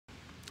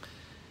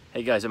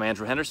Hey guys, I'm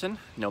Andrew Henderson,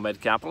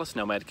 Nomad Capitalist,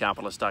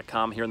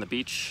 nomadcapitalist.com, here on the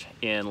beach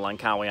in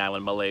Langkawi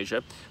Island,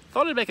 Malaysia.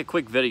 Thought I'd make a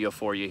quick video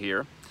for you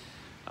here,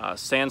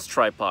 sans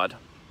tripod,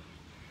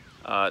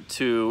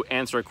 to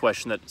answer a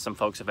question that some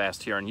folks have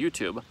asked here on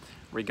YouTube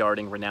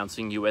regarding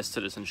renouncing US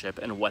citizenship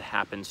and what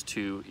happens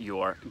to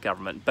your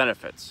government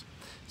benefits.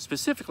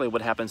 Specifically,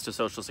 what happens to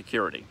Social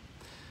Security.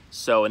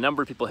 So a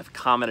number of people have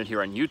commented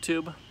here on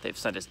YouTube. They've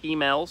sent us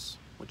emails,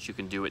 which you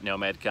can do at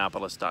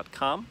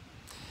nomadcapitalist.com.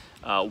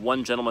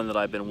 One gentleman that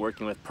I've been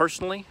working with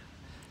personally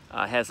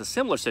has a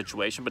similar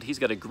situation, but he's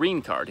got a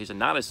green card. He's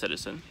not a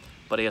citizen,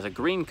 but he has a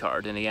green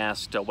card, and he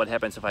asked what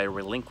happens if I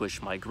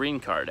relinquish my green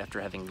card after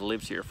having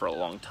lived here for a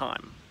long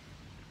time.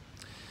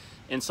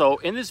 And so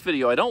in this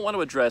video, I don't want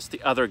to address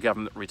the other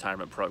government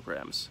retirement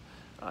programs.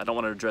 I don't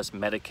want to address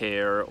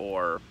Medicare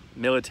or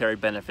military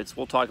benefits.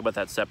 We'll talk about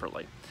that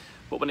separately.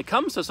 But when it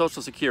comes to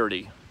Social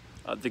Security,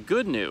 the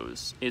good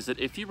news is that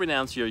if you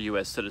renounce your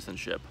US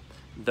citizenship,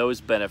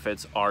 those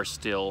benefits are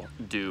still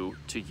due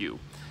to you.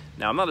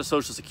 Now, I'm not a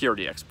Social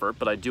Security expert,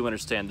 but I do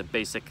understand the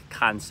basic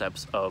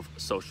concepts of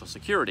Social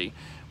Security,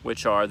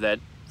 which are that,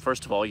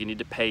 first of all, you need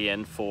to pay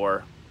in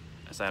for,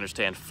 as I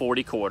understand,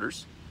 40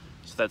 quarters.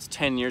 So that's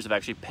 10 years of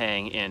actually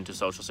paying into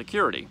Social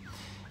Security.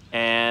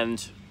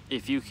 And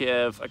if you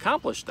have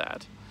accomplished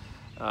that,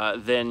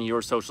 then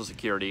your Social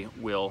Security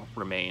will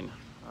remain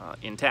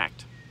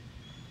intact.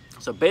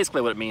 So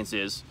basically what it means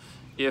is,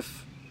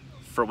 if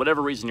for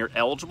whatever reason you're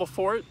eligible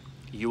for it,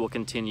 you will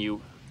continue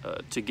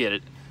to get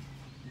it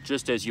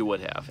just as you would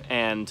have.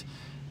 And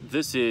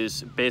this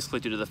is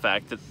basically due to the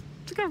fact that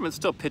the government's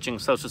still pitching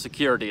Social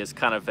Security as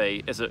kind of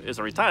a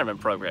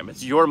retirement program.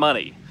 It's your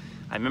money.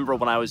 I remember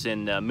when I was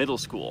in middle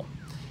school,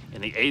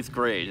 in the 8th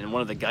grade, and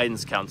one of the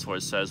guidance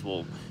counselors says,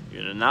 well,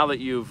 you know, now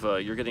that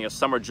you're getting a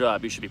summer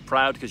job, you should be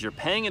proud because you're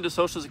paying into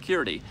Social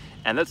Security,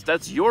 and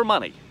that's your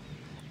money,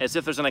 as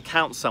if there's an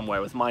account somewhere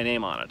with my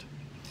name on it.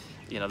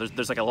 You know,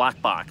 there's like a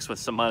lockbox with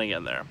some money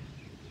in there.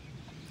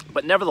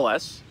 But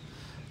nevertheless,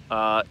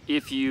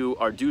 if you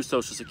are due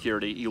Social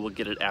Security, you will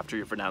get it after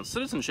you've renounced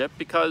citizenship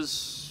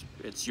because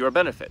it's your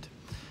benefit.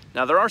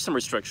 Now, there are some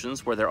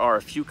restrictions where there are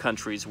a few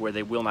countries where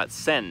they will not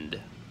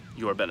send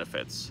your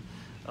benefits.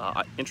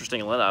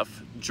 Interestingly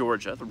enough,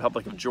 Georgia, the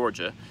Republic of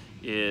Georgia,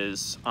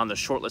 is on the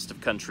short list of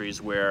countries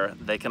where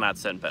they cannot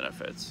send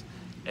benefits.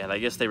 And I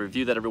guess they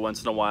review that every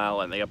once in a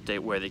while and they update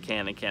where they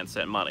can and can't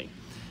send money.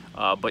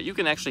 But you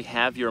can actually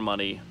have your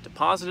money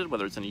deposited,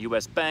 whether it's in a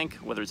US bank,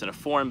 whether it's in a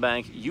foreign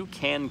bank. You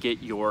can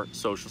get your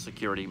Social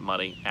Security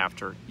money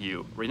after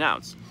you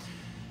renounce.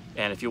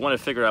 And if you want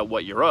to figure out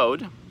what you're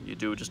owed, you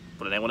do just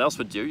what anyone else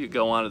would do. You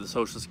go onto the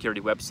Social Security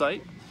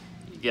website,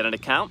 you get an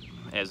account,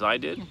 as I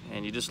did,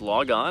 and you just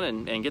log on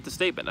and get the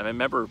statement. I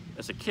remember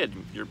as a kid,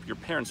 your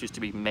parents used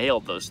to be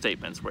mailed those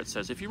statements where it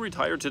says, if you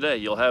retire today,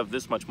 you'll have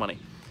this much money.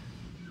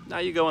 Now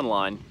you go in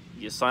line,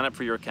 you sign up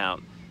for your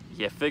account,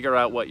 you figure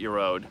out what you're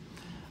owed,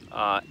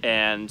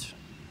 and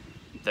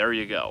there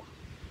you go.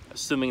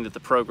 Assuming that the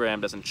program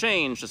doesn't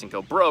change, doesn't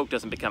go broke,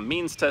 doesn't become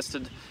means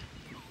tested,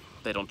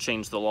 they don't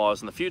change the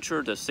laws in the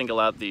future to single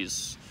out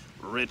these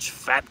rich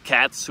fat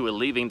cats who are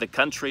leaving the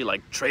country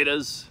like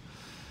traitors,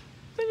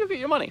 then you'll get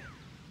your money.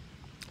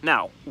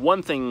 Now,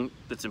 one thing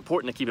that's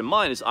important to keep in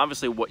mind is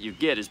obviously what you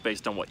get is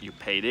based on what you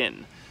paid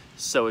in.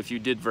 So if you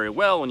did very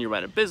well when you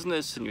ran a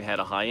business and you had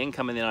a high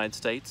income in the United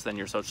States, then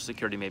your Social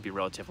Security may be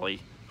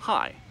relatively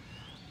high.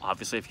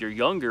 Obviously, if you're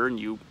younger and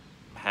you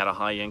had a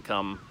high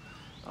income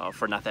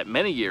for not that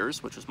many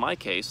years, which was my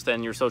case,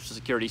 then your Social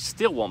Security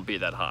still won't be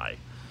that high.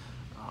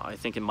 I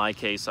think in my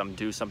case, I'm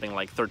due something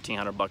like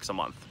 $1,300 a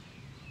month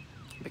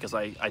because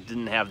I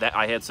didn't have that.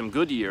 I had some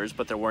good years,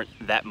 but there weren't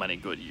that many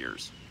good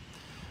years.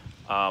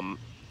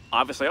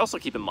 Obviously, also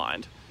keep in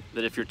mind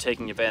that if you're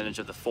taking advantage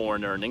of the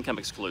foreign earned income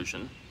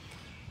exclusion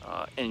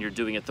and you're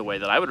doing it the way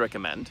that I would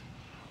recommend,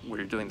 where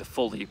you're doing the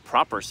fully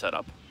proper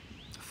setup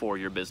for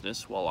your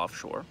business while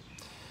offshore,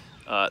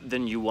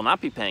 then you will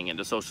not be paying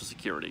into Social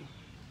Security,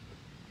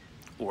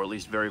 or at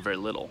least very, very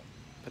little,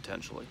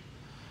 potentially.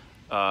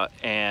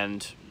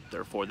 And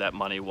therefore, that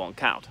money won't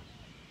count.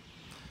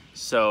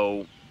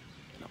 So,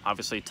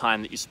 obviously,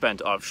 time that you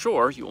spent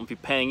offshore, you won't be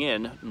paying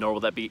in, nor will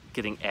that be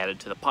getting added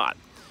to the pot.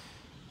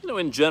 You know,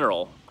 in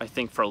general, I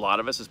think for a lot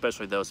of us,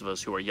 especially those of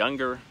us who are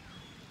younger,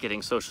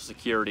 getting Social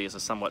Security is a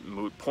somewhat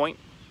moot point.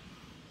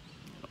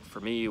 For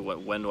me,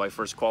 when do I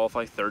first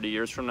qualify? 30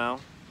 years from now?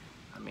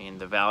 I mean,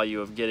 the value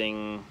of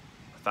getting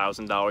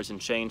 $1,000 in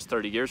change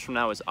 30 years from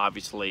now is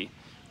obviously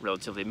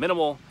relatively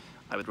minimal.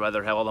 I would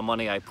rather have all the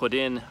money I put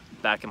in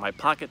back in my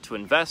pocket to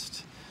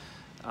invest.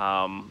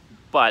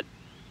 But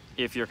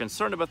if you're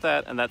concerned about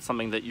that, and that's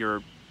something that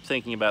you're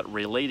thinking about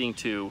relating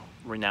to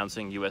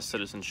renouncing US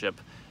citizenship,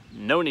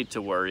 no need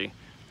to worry.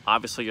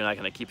 Obviously, you're not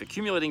going to keep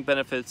accumulating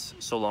benefits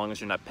so long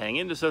as you're not paying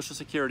into Social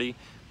Security,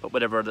 but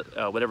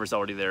whatever's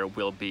already there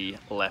will be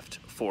left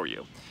for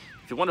you.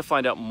 If you want to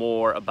find out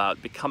more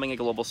about becoming a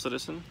global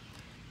citizen,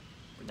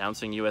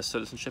 renouncing US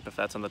citizenship if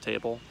that's on the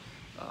table,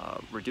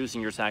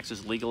 reducing your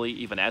taxes legally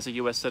even as a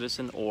US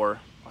citizen or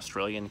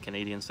Australian,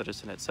 Canadian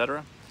citizen,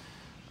 etc.,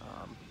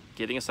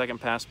 getting a second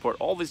passport.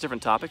 All these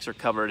different topics are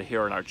covered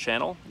here on our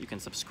channel. You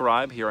can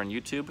subscribe here on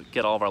YouTube,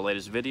 get all of our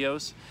latest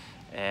videos,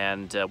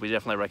 and we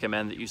definitely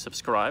recommend that you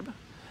subscribe.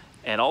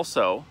 And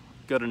also,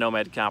 go to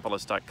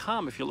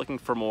nomadcapitalist.com if you're looking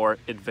for more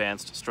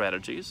advanced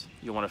strategies.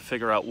 You want to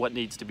figure out what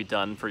needs to be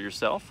done for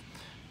yourself.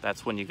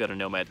 That's when you go to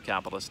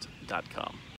nomadcapitalist.com.